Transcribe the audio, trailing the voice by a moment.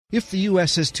If the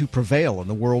U.S. is to prevail in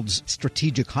the world's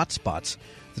strategic hotspots,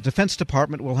 the Defense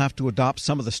Department will have to adopt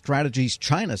some of the strategies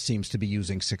China seems to be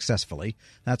using successfully.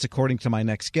 That's according to my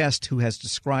next guest, who has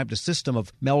described a system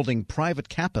of melding private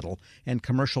capital and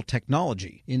commercial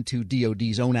technology into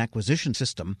DoD's own acquisition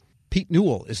system. Pete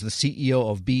Newell is the CEO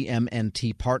of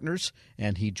BM&T Partners,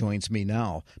 and he joins me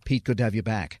now. Pete, good to have you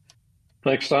back.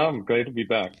 Thanks, Tom. Great to be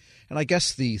back. And I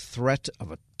guess the threat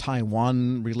of a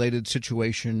Taiwan-related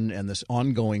situation and this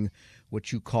ongoing,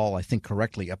 what you call, I think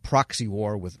correctly, a proxy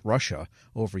war with Russia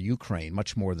over Ukraine,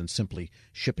 much more than simply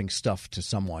shipping stuff to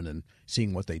someone and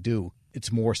seeing what they do.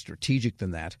 It's more strategic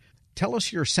than that. Tell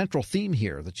us your central theme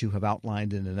here that you have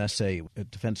outlined in an essay at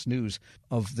Defense News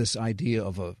of this idea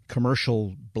of a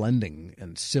commercial blending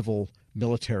and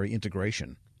civil-military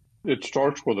integration. It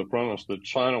starts with the premise that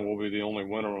China will be the only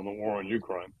winner in the war in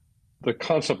Ukraine. The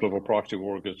concept of a proxy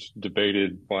war gets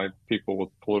debated by people with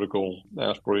political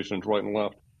aspirations right and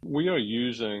left. We are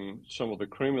using some of the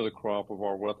cream of the crop of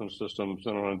our weapon systems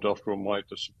and our industrial might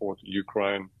to support the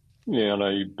Ukraine in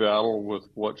a battle with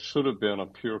what should have been a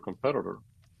pure competitor.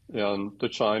 And the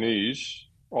Chinese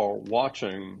are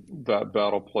watching that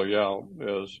battle play out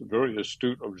as very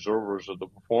astute observers of the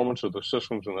performance of the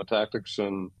systems and the tactics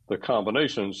and the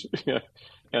combinations.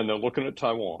 And they're looking at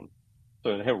Taiwan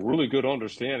and have a really good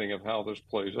understanding of how this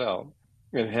plays out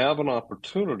and have an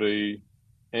opportunity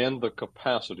and the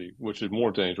capacity, which is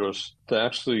more dangerous, to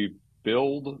actually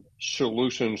build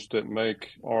solutions that make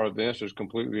our advances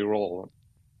completely irrelevant.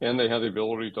 And they have the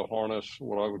ability to harness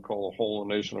what I would call a whole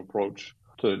nation approach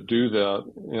to do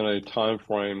that in a time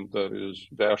frame that is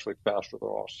vastly faster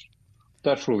than us.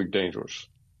 That's really dangerous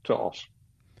to us.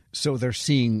 So they're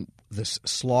seeing this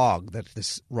slog that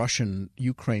this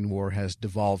Russian-Ukraine war has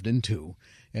devolved into,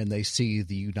 and they see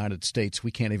the United States,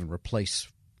 we can't even replace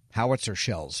howitzer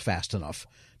shells fast enough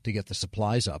to get the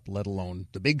supplies up, let alone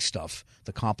the big stuff,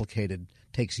 the complicated,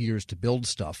 takes years to build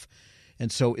stuff.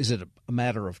 And so is it a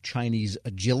matter of Chinese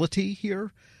agility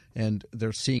here? And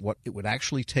they're seeing what it would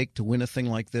actually take to win a thing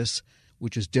like this,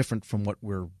 which is different from what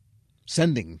we're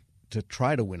sending to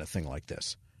try to win a thing like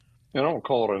this. And I don't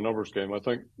call it a numbers game. I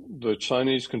think the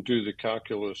Chinese can do the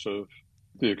calculus of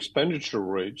the expenditure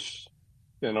rates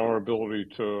and our ability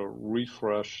to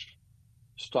refresh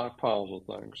stockpiles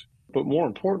of things. But more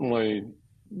importantly,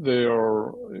 they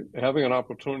are having an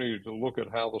opportunity to look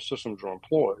at how the systems are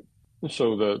employed.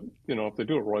 So that, if they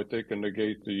do it right, they can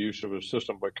negate the use of a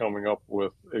system by coming up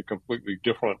with a completely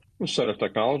different set of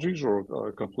technologies or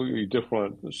a completely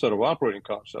different set of operating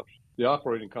concepts. The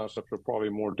operating concepts are probably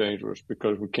more dangerous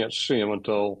because we can't see them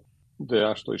until they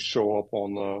actually show up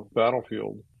on the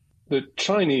battlefield. The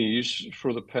Chinese,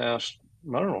 for the past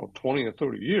 20 or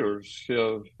 30 years,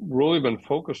 have really been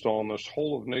focused on this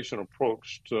whole-of-nation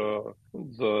approach to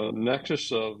the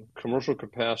nexus of commercial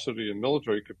capacity and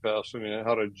military capacity and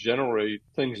how to generate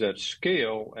things at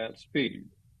scale, at speed.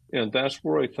 And that's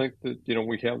where I think that,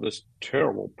 we have this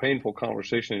terrible, painful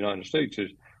conversation in the United States is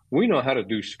we know how to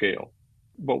do scale,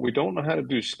 but we don't know how to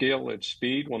do scale at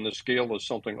speed when the scale is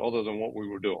something other than what we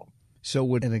were doing. So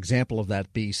would an example of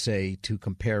that be, say, to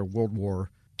compare World War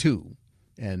II?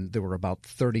 And there were about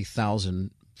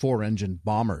 30,000 four-engine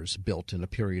bombers built in a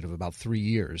period of about 3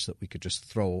 years that we could just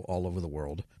throw all over the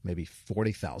world, maybe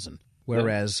 40,000.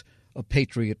 Whereas a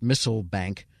Patriot missile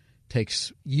bank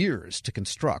takes years to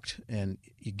construct, and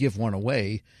you give one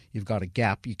away, you've got a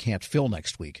gap you can't fill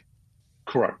next week.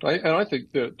 Correct. I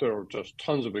think that there are just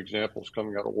tons of examples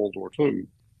coming out of World War II,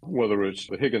 whether it's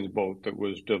the Higgins boat that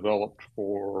was developed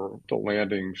for the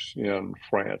landings in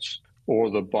France,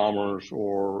 or the bombers,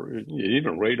 or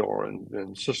even radar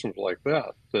and systems like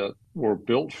that were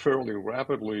built fairly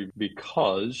rapidly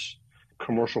because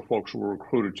commercial folks were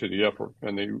recruited to the effort,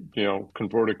 and they,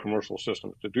 converted commercial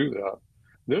systems to do that.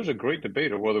 There's a great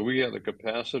debate of whether we have the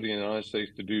capacity in the United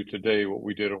States to do today what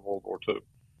we did in World War II.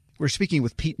 We're speaking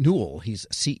with Pete Newell. He's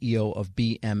CEO of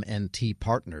BM&T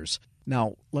Partners.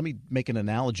 Now, let me make an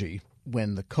analogy.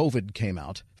 When the COVID came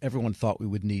out, everyone thought we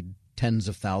would need tens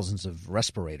of thousands of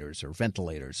respirators or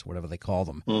ventilators, whatever they call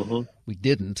them. Mm-hmm. We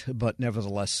didn't, but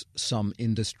nevertheless, some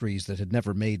industries that had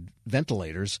never made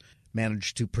ventilators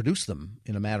managed to produce them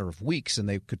in a matter of weeks, and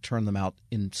they could turn them out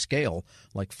in scale,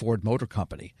 like Ford Motor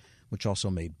Company, which also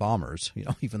made bombers,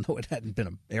 even though it hadn't been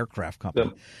an aircraft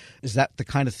company. Yeah. Is that the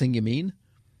kind of thing you mean?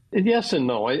 Yes and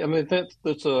no. I mean,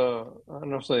 that's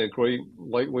a great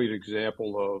lightweight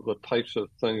example of the types of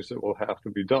things that will have to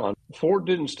be done. Ford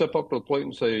didn't step up to the plate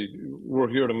and say, we're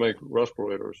here to make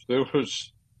respirators. There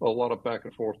was a lot of back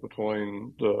and forth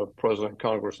between the president,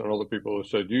 Congress, and other people who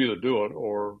said, you either do it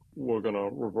or we're going to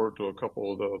revert to a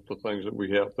couple of the things that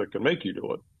we have that can make you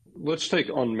do it. Let's take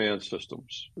unmanned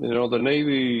systems. The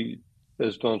Navy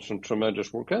has done some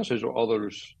tremendous work, as has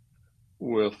others,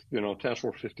 with, Task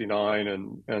Force 59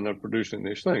 and they're producing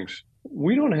these things.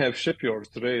 We don't have shipyards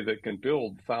today that can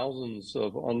build thousands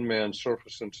of unmanned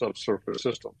surface and subsurface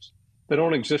systems. They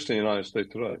don't exist in the United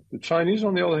States today. The Chinese,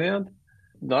 on the other hand,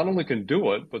 not only can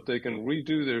do it, but they can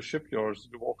redo their shipyards to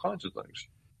do all kinds of things.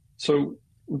 So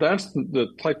that's the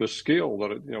type of scale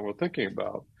that we're thinking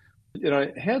about. And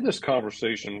I had this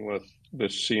conversation with the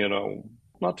CNO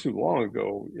not too long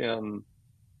ago, and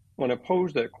when I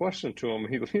posed that question to him,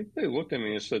 they looked at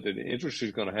me and said that the industry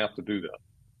is going to have to do that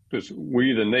because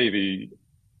we, the Navy,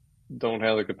 don't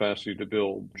have the capacity to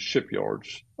build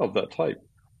shipyards of that type.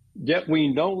 Yet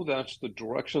we know that's the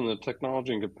direction the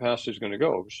technology and capacity is going to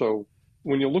go. So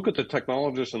when you look at the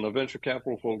technologists and the venture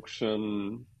capital folks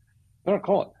and I don't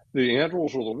call it the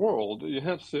Andurils of the world, you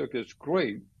have to say, okay, it's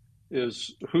great.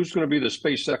 Is who's going to be the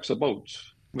SpaceX of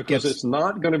boats? Because it's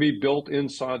not going to be built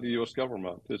inside the U.S.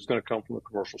 government. It's going to come from the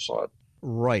commercial side.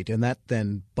 Right, and that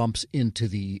then bumps into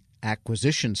the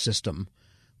acquisition system,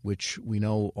 which we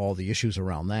know all the issues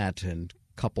around that, and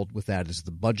coupled with that is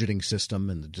the budgeting system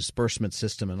and the disbursement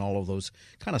system and all of those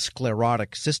kind of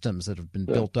sclerotic systems that have been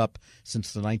built up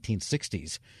since the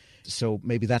 1960s. So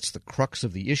maybe that's the crux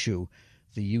of the issue,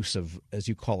 the use of, as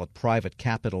you call it, private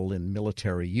capital in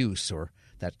military use, or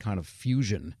that kind of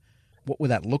fusion. What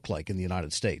would that look like in the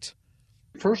United States?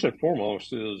 First and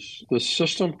foremost is the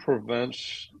system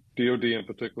prevents DOD in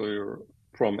particular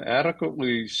from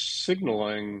adequately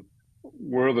signaling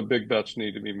where the big bets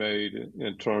need to be made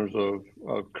in terms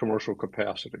of commercial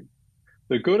capacity.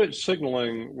 They're good at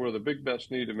signaling where the big bets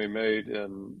need to be made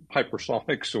in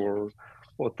hypersonics or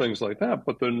things like that,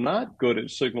 but they're not good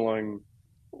at signaling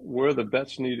where the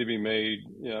bets need to be made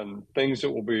in things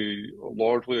that will be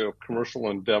largely a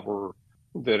commercial endeavor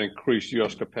that increase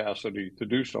U.S. capacity to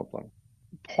do something.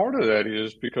 Part of that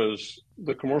is because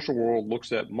the commercial world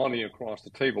looks at money across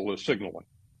the table as signaling.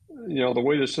 The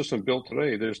way the system is built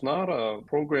today, there's not a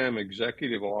program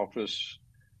executive office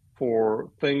for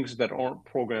things that aren't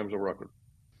programs of record.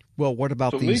 Well, what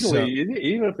about these? Legally,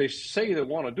 even if they say they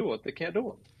want to do it, they can't do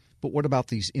it. But what about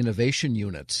these innovation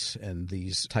units and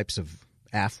these types of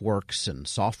AFWorks and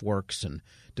SOFWorks and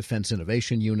Defense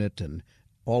Innovation Unit, and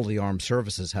all the armed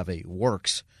services have a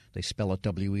works. They spell it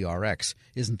WERX.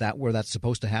 Isn't that where that's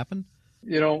supposed to happen?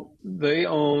 They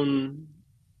own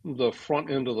the front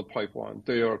end of the pipeline.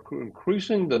 They are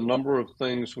increasing the number of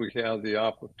things we have the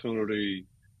opportunity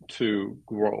to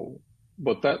grow.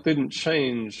 But that didn't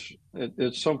change.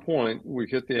 At some point, we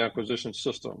hit the acquisition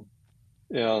system.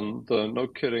 And no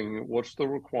kidding, what's the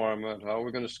requirement? How are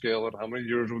we going to scale it? How many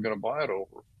years are we going to buy it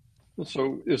over? And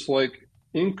so it's like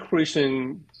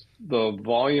increasing the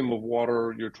volume of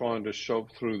water you're trying to shove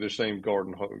through the same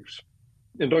garden hose.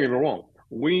 And don't get me wrong,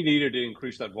 we needed to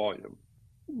increase that volume.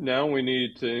 Now we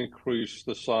need to increase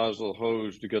the size of the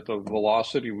hose to get the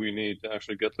velocity we need to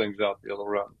actually get things out the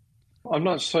other end. I'm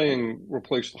not saying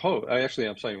replace the hose.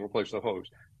 I'm saying replace the hose.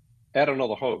 Add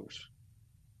another hose.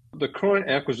 The current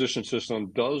acquisition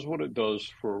system does what it does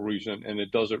for a reason, and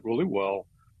it does it really well,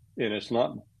 and it's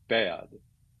not bad.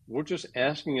 We're just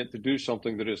asking it to do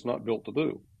something that it's not built to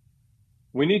do.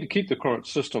 We need to keep the current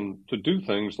system to do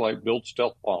things like build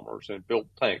stealth bombers and build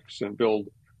tanks and build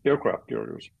aircraft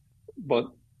carriers. But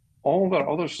all that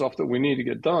other stuff that we need to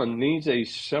get done needs a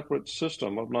separate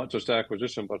system of not just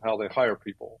acquisition, but how they hire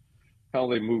people, how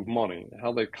they move money,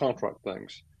 how they contract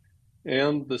things,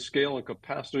 and the scale and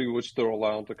capacity which they're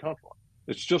allowed to contract.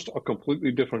 It's just a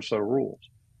completely different set of rules.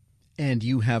 And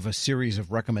you have a series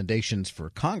of recommendations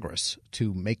for Congress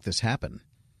to make this happen.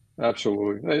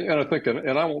 Absolutely. And I think,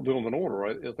 and I won't do them in order,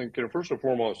 I think, first and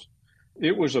foremost,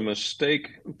 it was a mistake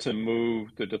to move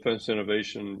the Defense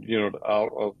Innovation Unit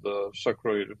out of the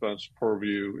Secretary of Defense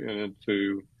purview and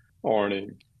into R&E.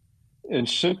 And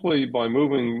simply by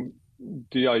moving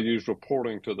DIU's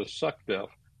reporting to the SecDef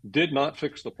did not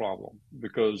fix the problem,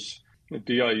 because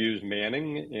DIU's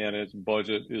manning and its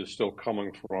budget is still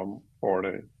coming from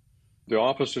R&E. The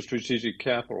Office of Strategic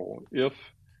Capital, if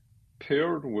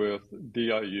paired with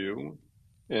DIU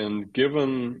and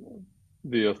given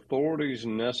the authorities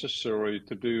necessary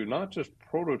to do not just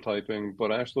prototyping,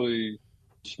 but actually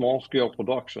small-scale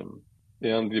production,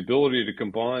 and the ability to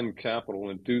combine capital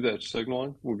and do that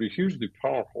signaling would be hugely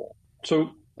powerful.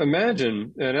 So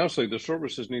imagine, and actually the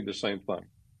services need the same thing.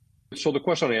 So the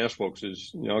question I ask folks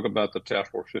is, about the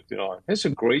Task Force 59. There's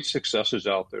some great successes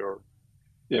out there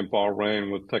in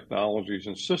Bahrain with technologies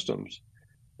and systems.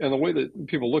 And the way that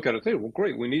people look at it, they say, well,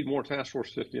 great, we need more Task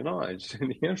Force 59s.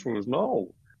 And the answer was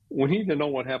no. We need to know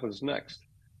what happens next.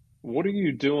 What are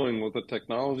you doing with the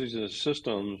technologies and the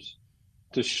systems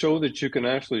to show that you can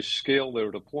actually scale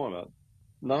their deployment?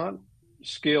 Not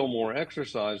scale more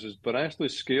exercises, but actually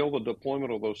scale the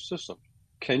deployment of those systems.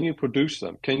 Can you produce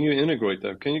them? Can you integrate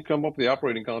them? Can you come up with the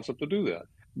operating concept to do that?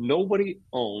 Nobody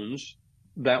owns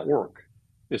that work.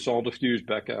 It's all diffused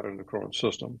back out in the current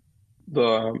system.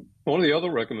 One of the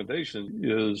other recommendations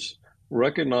is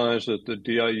recognize that the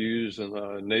DIUs and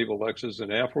the Naval X's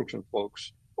and AFWERX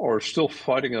folks are still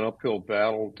fighting an uphill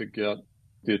battle to get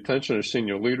the attention of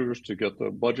senior leaders, to get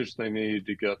the budgets they need,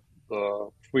 to get the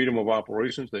freedom of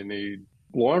operations they need,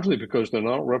 largely because they're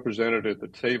not represented at the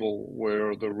table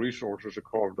where the resources are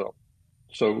carved up.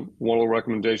 So one of the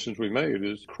recommendations we made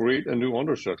is create a new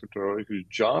undersecretary whose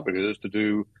job it is to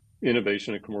do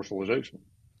innovation and commercialization,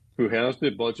 who has the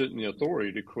budget and the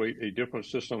authority to create a different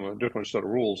system, a different set of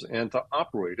rules, and to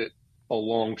operate it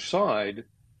alongside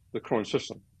the current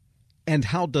system. And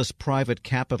how does private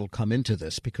capital come into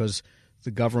this? Because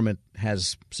the government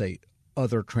has, say,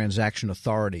 other transaction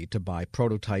authority to buy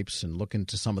prototypes and look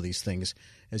into some of these things,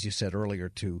 as you said earlier,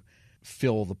 to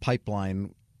fill the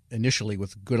pipeline initially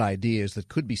with good ideas that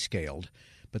could be scaled.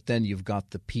 But then you've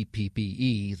got the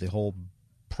PPPE, the whole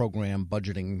program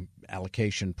budgeting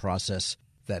allocation process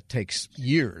that takes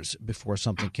years before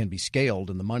something can be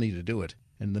scaled and the money to do it.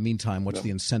 And in the meantime, what's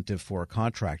the incentive for a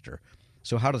contractor?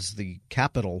 So how does the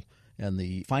capital and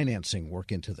the financing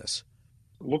work into this?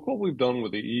 Look what we've done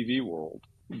with the EV world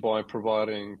by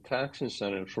providing tax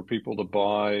incentives for people to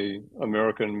buy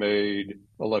American-made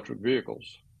electric vehicles.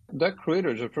 That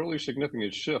created a fairly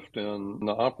significant shift in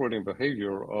the operating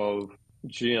behavior of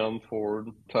GM, Ford,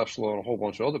 Tesla, and a whole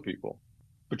bunch of other people.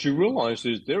 But you realize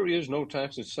there is no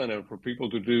tax incentive for people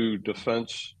to do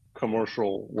defense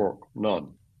commercial work,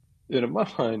 none. And in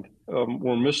my mind,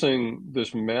 we're missing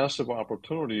this massive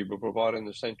opportunity by providing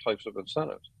the same types of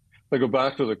incentives. I go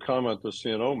back to the comment the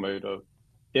CNO made of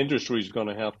industry is going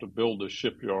to have to build a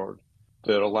shipyard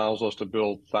that allows us to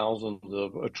build thousands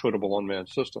of attritable unmanned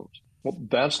systems. Well,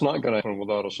 that's not going to happen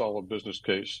without a solid business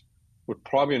case. We're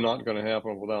probably not going to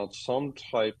happen without some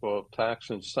type of tax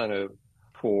incentive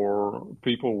for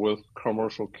people with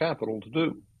commercial capital to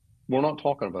do. We're not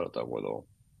talking about it that way, though.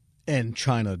 And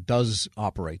China does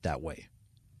operate that way.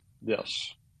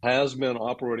 Yes, has been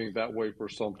operating that way for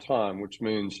some time, which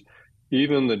means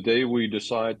even the day we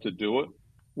decide to do it,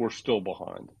 we're still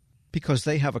behind. Because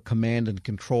they have a command and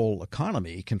control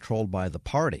economy controlled by the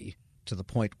party, to the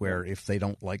point where if they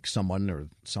don't like someone or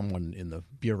someone in the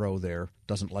bureau there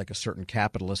doesn't like a certain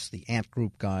capitalist, the Ant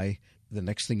Group guy, the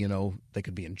next thing you know, they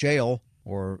could be in jail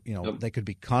or, they could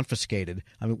be confiscated.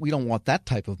 I mean, we don't want that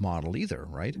type of model either,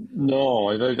 right? No,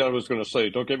 I was going to say,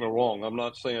 don't get me wrong. I'm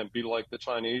not saying be like the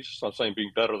Chinese. I'm saying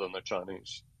be better than the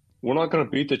Chinese. We're not going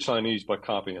to beat the Chinese by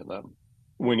copying them.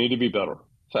 We need to be better,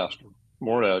 faster,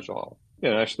 more agile,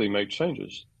 and actually make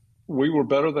changes. We were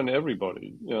better than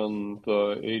everybody in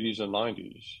the 80s and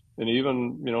 90s, and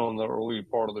even, in the early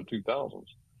part of the 2000s.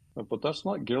 But that's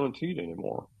not guaranteed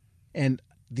anymore. And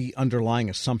the underlying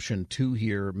assumption, too,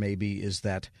 here maybe is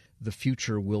that the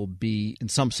future will be in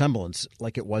some semblance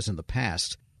like it was in the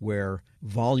past, where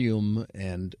volume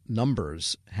and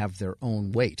numbers have their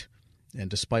own weight. And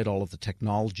despite all of the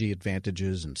technology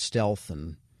advantages and stealth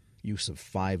and use of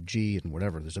 5G and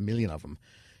whatever, there's a million of them,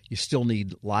 you still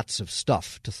need lots of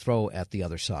stuff to throw at the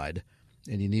other side,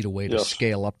 and you need a way to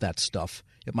scale up that stuff.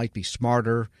 It might be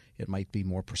smarter, it might be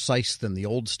more precise than the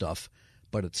old stuff,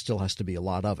 but it still has to be a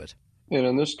lot of it. And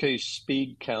in this case,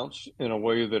 speed counts in a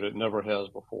way that it never has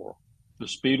before. The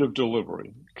speed of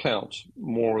delivery counts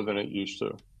more than it used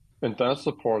to. And that's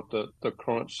the part that the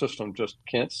current system just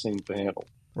can't seem to handle.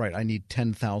 Right. I need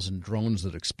 10,000 drones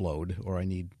that explode, or I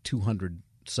need 200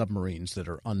 submarines that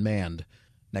are unmanned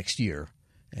next year.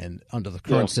 And under the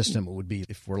current system, it would be,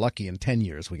 if we're lucky, in 10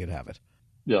 years we could have it.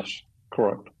 Yes,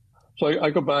 correct. So I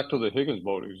go back to the Higgins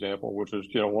boat example, which is,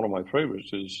 one of my favorites,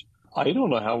 is I don't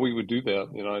know how we would do that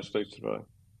in the United States today.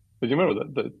 But you remember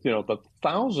that the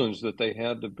thousands that they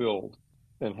had to build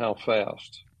and how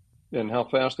fast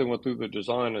they went through the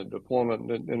design and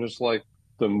deployment. And it's like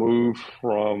the move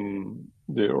from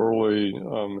the early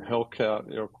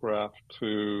Hellcat aircraft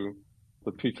to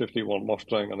the P-51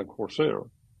 Mustang and the Corsair.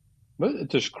 But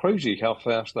it's just crazy how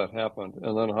fast that happened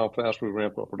and then how fast we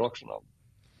ramped up production of them.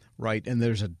 Right. And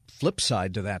there's a flip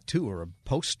side to that, too, or a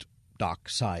post-doc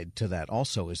side to that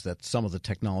also, is that some of the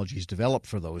technologies developed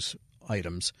for those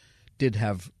items did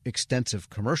have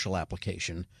extensive commercial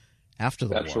application after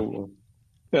the war. Absolutely.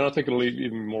 And I think it'll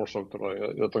even more so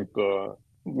today. I think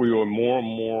we are more and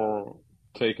more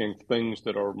taking things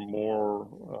that are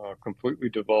more completely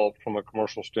developed from a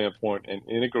commercial standpoint and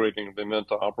integrating them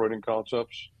into operating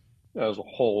concepts as a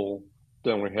whole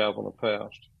than we have in the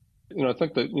past. I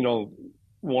think that,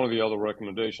 one of the other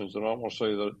recommendations, and I don't want to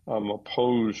say that I'm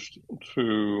opposed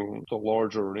to the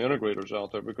larger integrators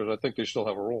out there because I think they still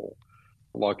have a role,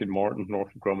 like in Martin,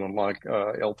 Northrop Grumman, like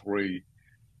L3.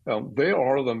 They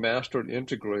are the master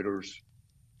integrators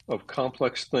of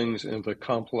complex things into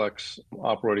complex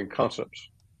operating concepts.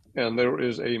 And there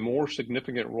is a more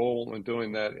significant role in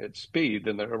doing that at speed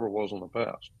than there ever was in the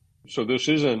past. So this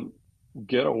isn't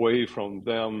get away from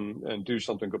them and do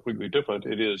something completely different.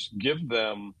 It is give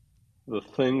them the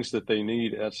things that they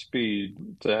need at speed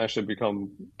to actually become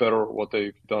better at what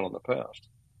they've done in the past.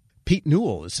 Pete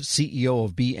Newell is CEO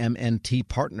of BMNT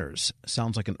Partners.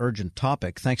 Sounds like an urgent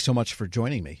topic. Thanks so much for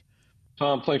joining me.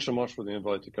 Tom, thanks so much for the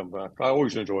invite to come back. I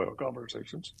always enjoy our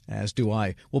conversations. As do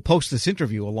I. We'll post this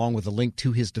interview along with a link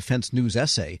to his Defense News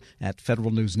essay at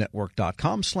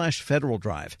federalnewsnetwork.com/Federal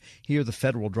Drive. Hear the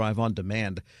Federal Drive on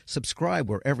demand. Subscribe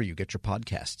wherever you get your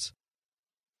podcasts.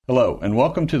 Hello, and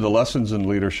welcome to the Lessons in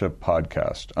Leadership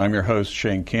podcast. I'm your host,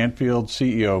 Shane Canfield,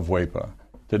 CEO of WEPA.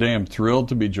 Today I'm thrilled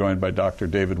to be joined by Dr.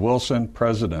 David Wilson,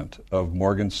 president of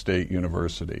Morgan State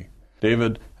University.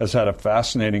 David has had a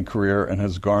fascinating career and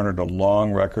has garnered a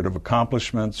long record of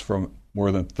accomplishments from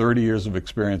more than 30 years of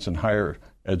experience in higher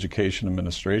education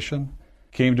administration.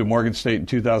 Came to Morgan State in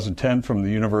 2010 from the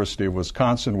University of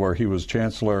Wisconsin, where he was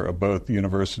chancellor of both the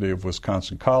University of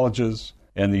Wisconsin Colleges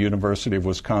and the University of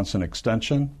Wisconsin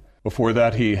Extension. Before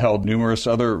that, he held numerous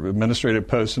other administrative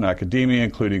posts in academia,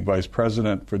 including vice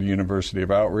president for the University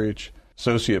of Outreach,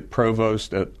 associate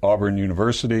provost at Auburn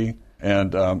University,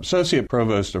 and associate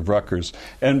provost of Rutgers.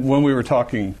 And when we were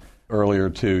talking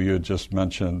earlier, too, you had just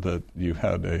mentioned that you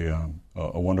had a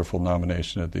wonderful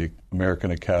nomination at the American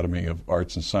Academy of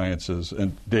Arts and Sciences.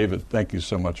 And David, thank you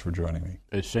so much for joining me.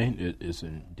 Shane, it is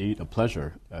indeed a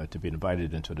pleasure to be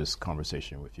invited into this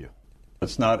conversation with you.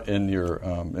 It's not in your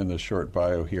in the short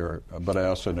bio here, but I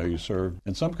also know you served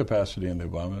in some capacity in the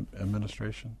Obama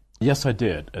administration. Yes, I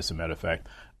did, as a matter of fact.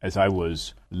 As I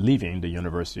was leaving the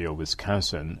University of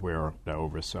Wisconsin, where I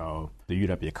oversaw the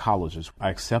UW colleges, I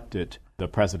accepted the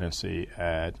presidency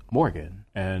at Morgan.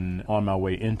 And on my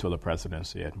way into the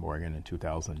presidency at Morgan in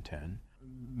 2010,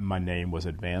 my name was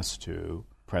advanced to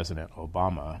President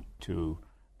Obama to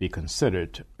be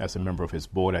considered as a member of his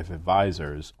board of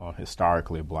advisors on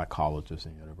historically black colleges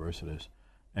and universities.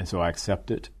 And so I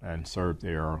accepted and served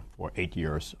there for 8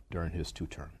 years during his 2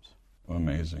 terms.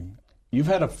 Amazing. You've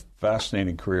had a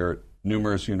fascinating career at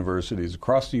numerous universities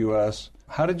across the U.S.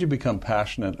 How did you become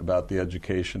passionate about the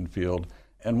education field,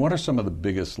 and what are some of the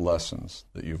biggest lessons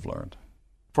that you've learned?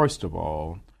 First of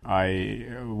all, I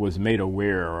was made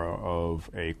aware of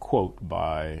a quote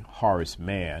by Horace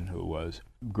Mann, who was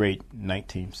a great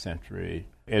 19th century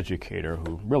educator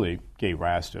who really gave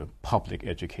rise to public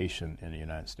education in the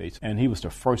United States. And he was the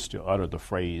first to utter the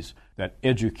phrase that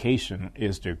education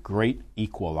is the great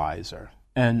equalizer.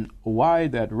 And why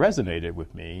that resonated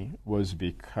with me was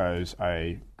because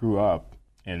I grew up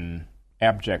in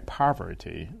abject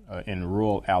poverty in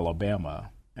rural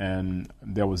Alabama, and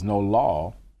there was no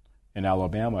law in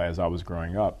Alabama as I was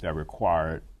growing up that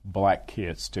required black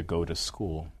kids to go to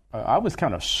school. I was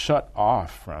kind of shut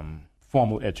off from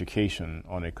formal education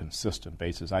on a consistent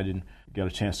basis. I didn't get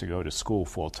a chance to go to school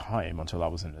full time until I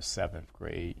was in the 7th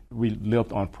grade. We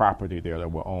lived on property there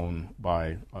that were owned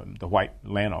by the white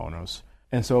landowners.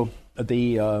 And so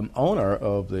the owner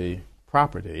of the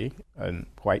property, a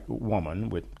white woman,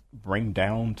 would bring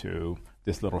down to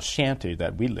this little shanty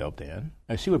that we lived in,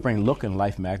 and she would bring Look and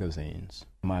Life magazines.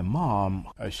 My mom,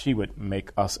 she would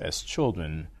make us as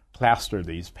children plaster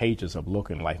these pages of Look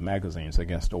and Life magazines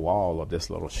against the wall of this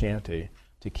little shanty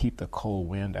to keep the cold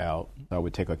wind out. I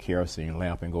would take a kerosene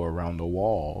lamp and go around the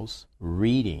walls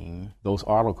reading those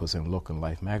articles in Look and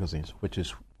Life magazines, which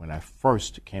is when I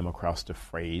first came across the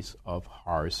phrase of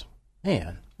Horace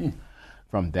Mann.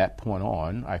 From that point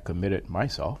on, I committed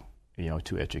myself,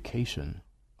 to education.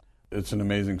 It's an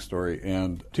amazing story,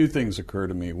 and 2 things occur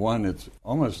to me. One, it's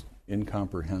almost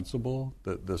incomprehensible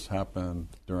that this happened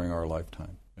during our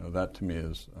lifetime. That to me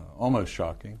is almost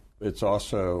shocking. It's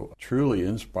also truly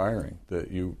inspiring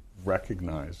that you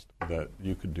recognized that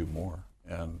you could do more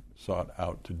and sought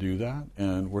out to do that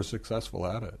and were successful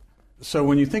at it. So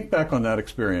when you think back on that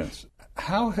experience,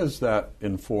 how has that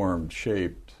informed,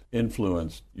 shaped,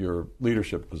 influenced your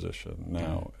leadership position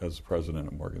now as president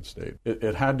of Morgan State?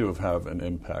 It had to have an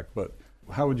impact, but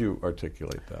how would you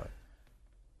articulate that?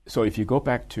 So if you go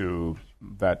back to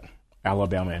that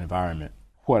Alabama environment,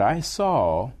 what I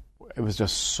saw, it was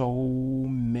just so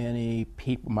many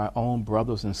people, my own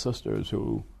brothers and sisters,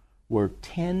 who were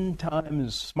 10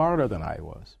 times smarter than I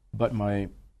was. But my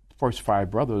first 5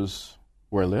 brothers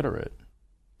were illiterate.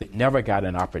 They never got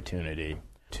an opportunity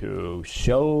to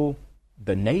show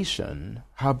the nation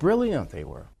how brilliant they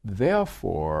were.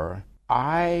 Therefore,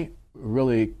 I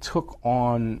really took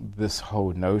on this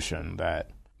whole notion that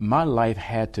my life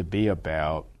had to be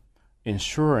about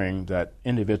ensuring that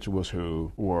individuals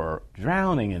who were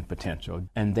drowning in potential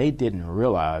and they didn't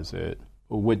realize it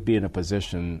would be in a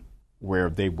position where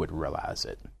they would realize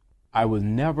it. I was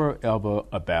never ever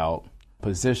about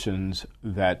positions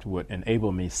that would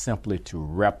enable me simply to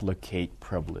replicate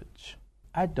privilege.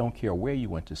 I don't care where you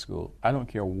went to school. I don't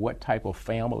care what type of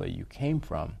family you came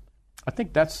from. I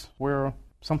think that's where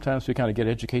sometimes we kind of get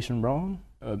education wrong.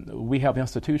 We have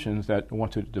institutions that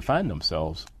want to define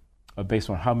themselves based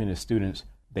on how many students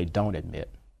they don't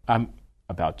admit. I'm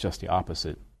about just the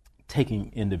opposite,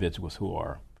 taking individuals who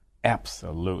are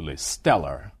absolutely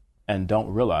stellar and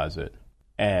don't realize it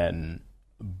and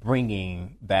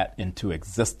bringing that into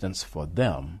existence for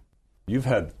them. You've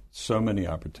had so many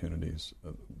opportunities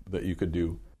that you could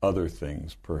do other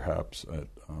things, perhaps at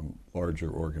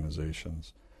larger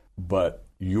organizations, but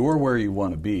you're where you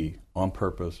want to be on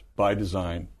purpose, by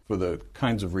design, for the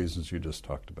kinds of reasons you just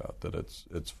talked about, that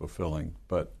it's fulfilling.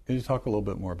 But can you talk a little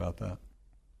bit more about that?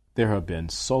 There have been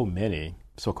so many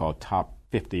so-called top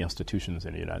 50 institutions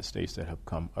in the United States that have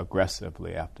come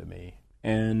aggressively after me.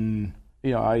 And,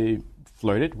 I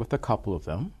flirted with a couple of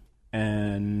them,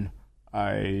 and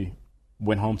I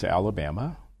went home to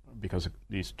Alabama because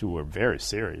these two were very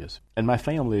serious. And my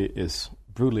family is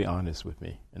brutally honest with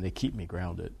me, and they keep me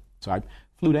grounded. So I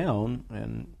flew down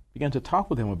and began to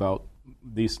talk with them about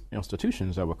these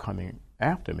institutions that were coming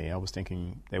after me. I was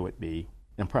thinking they would be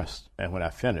impressed. And when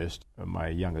I finished, my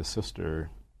youngest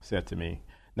sister said to me,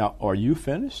 "Now, are you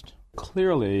finished?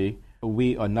 Clearly,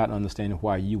 we are not understanding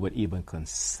why you would even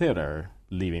consider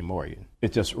leaving Morgan."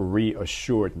 It just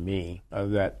reassured me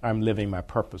that I'm living my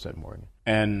purpose at Morgan.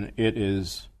 And it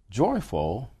is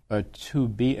joyful to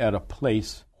be at a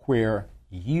place where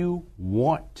you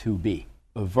want to be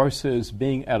versus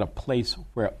being at a place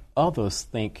where others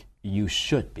think you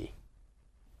should be.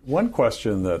 One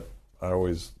question that I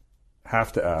always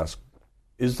have to ask,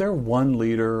 is there one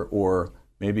leader or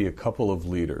maybe a couple of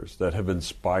leaders that have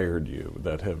inspired you,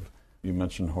 you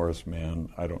mentioned Horace Mann,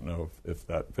 I don't know if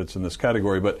that fits in this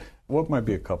category, but what might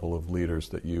be a couple of leaders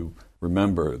that you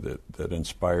remember that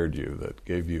inspired you, that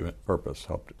gave you purpose,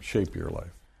 helped shape your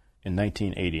life? In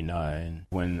 1989,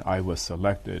 when I was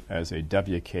selected as a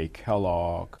W.K.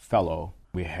 Kellogg Fellow,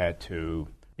 we had to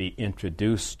be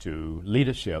introduced to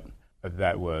leadership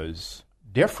that was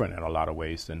different in a lot of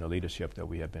ways than the leadership that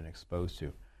we had been exposed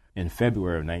to. In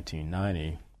February of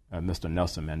 1990, Mr.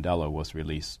 Nelson Mandela was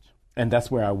released. And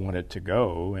that's where I wanted to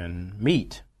go and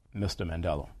meet Mr.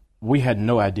 Mandela. We had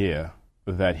no idea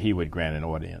that he would grant an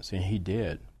audience, and he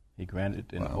did. He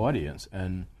granted an audience,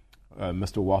 and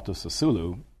Mr. Walter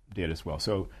Sisulu did as well.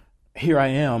 So here I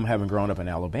am, having grown up in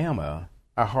Alabama.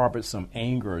 I harbored some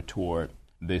anger toward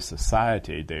the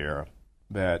society there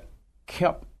that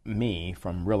kept me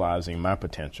from realizing my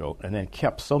potential and then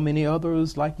kept so many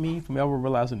others like me from ever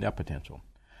realizing their potential.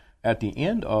 At the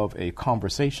end of a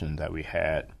conversation that we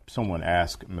had, someone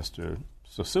asked Mr.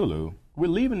 Sisulu, "We're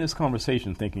leaving this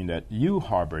conversation thinking that you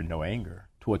harbor no anger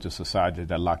towards a society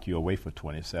that locked you away for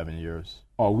 27 years.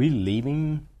 Are we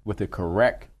leaving with the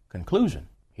correct conclusion?"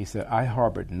 He said, "I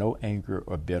harbored no anger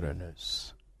or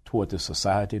bitterness toward the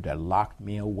society that locked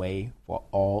me away for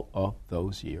all of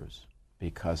those years,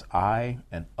 because I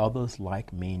and others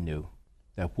like me knew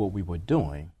that what we were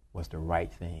doing was the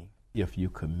right thing. If you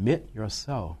commit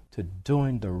yourself to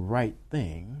doing the right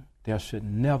thing, there should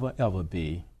never, ever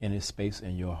be any space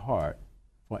in your heart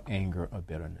for anger or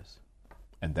bitterness."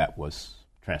 And that was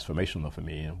transformational for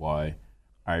me, and why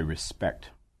I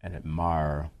respect and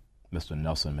admire Mr.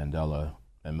 Nelson Mandela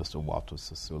and Mr. Walter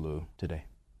Sisulu today.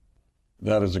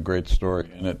 That is a great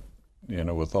story, and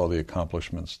it, with all the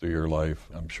accomplishments through your life,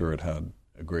 I'm sure it had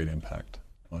a great impact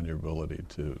on your ability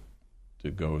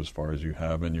to go as far as you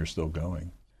have, and you're still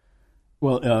going.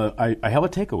 Well, I have a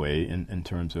takeaway in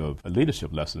terms of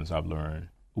leadership lessons I've learned.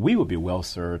 We would be well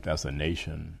served as a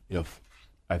nation if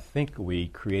I think we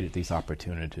created these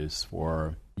opportunities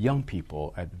for young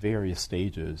people at various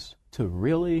stages to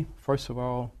really, first of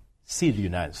all, see the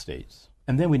United States.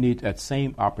 And then we need that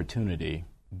same opportunity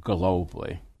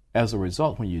globally. As a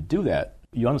result, when you do that,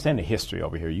 you understand the history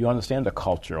over here, you understand the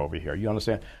culture over here, and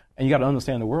you got to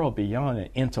understand the world beyond an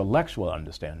intellectual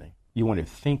understanding. You want to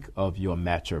think of your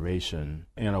maturation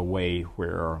in a way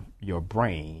where your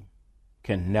brain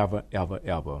can never, ever,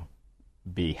 ever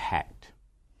be hacked.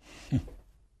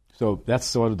 So that's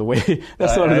sort of the way.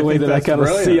 That's sort of the way that I kind of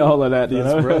see all of that.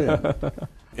 That's brilliant.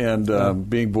 And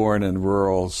being born in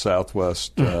rural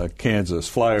Southwest Kansas,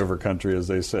 flyover country, as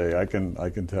they say, I can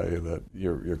tell you that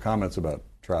your comments about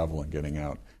travel and getting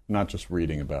out, not just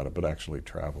reading about it, but actually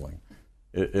traveling,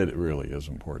 it really is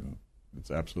important.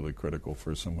 It's absolutely critical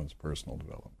for someone's personal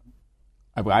development.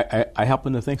 I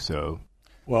happen to think so.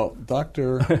 Well,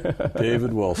 Dr.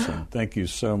 David Wilson, thank you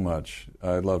so much.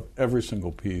 I love every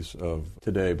single piece of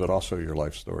today, but also your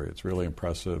life story. It's really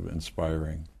impressive,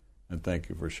 inspiring, and thank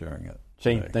you for sharing it.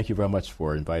 Shane, today. Thank you very much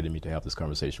for inviting me to have this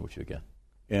conversation with you again.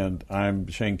 And I'm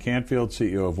Shane Canfield,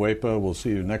 CEO of WEPA. We'll see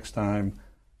you next time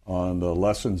on the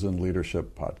Lessons in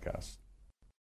Leadership podcast.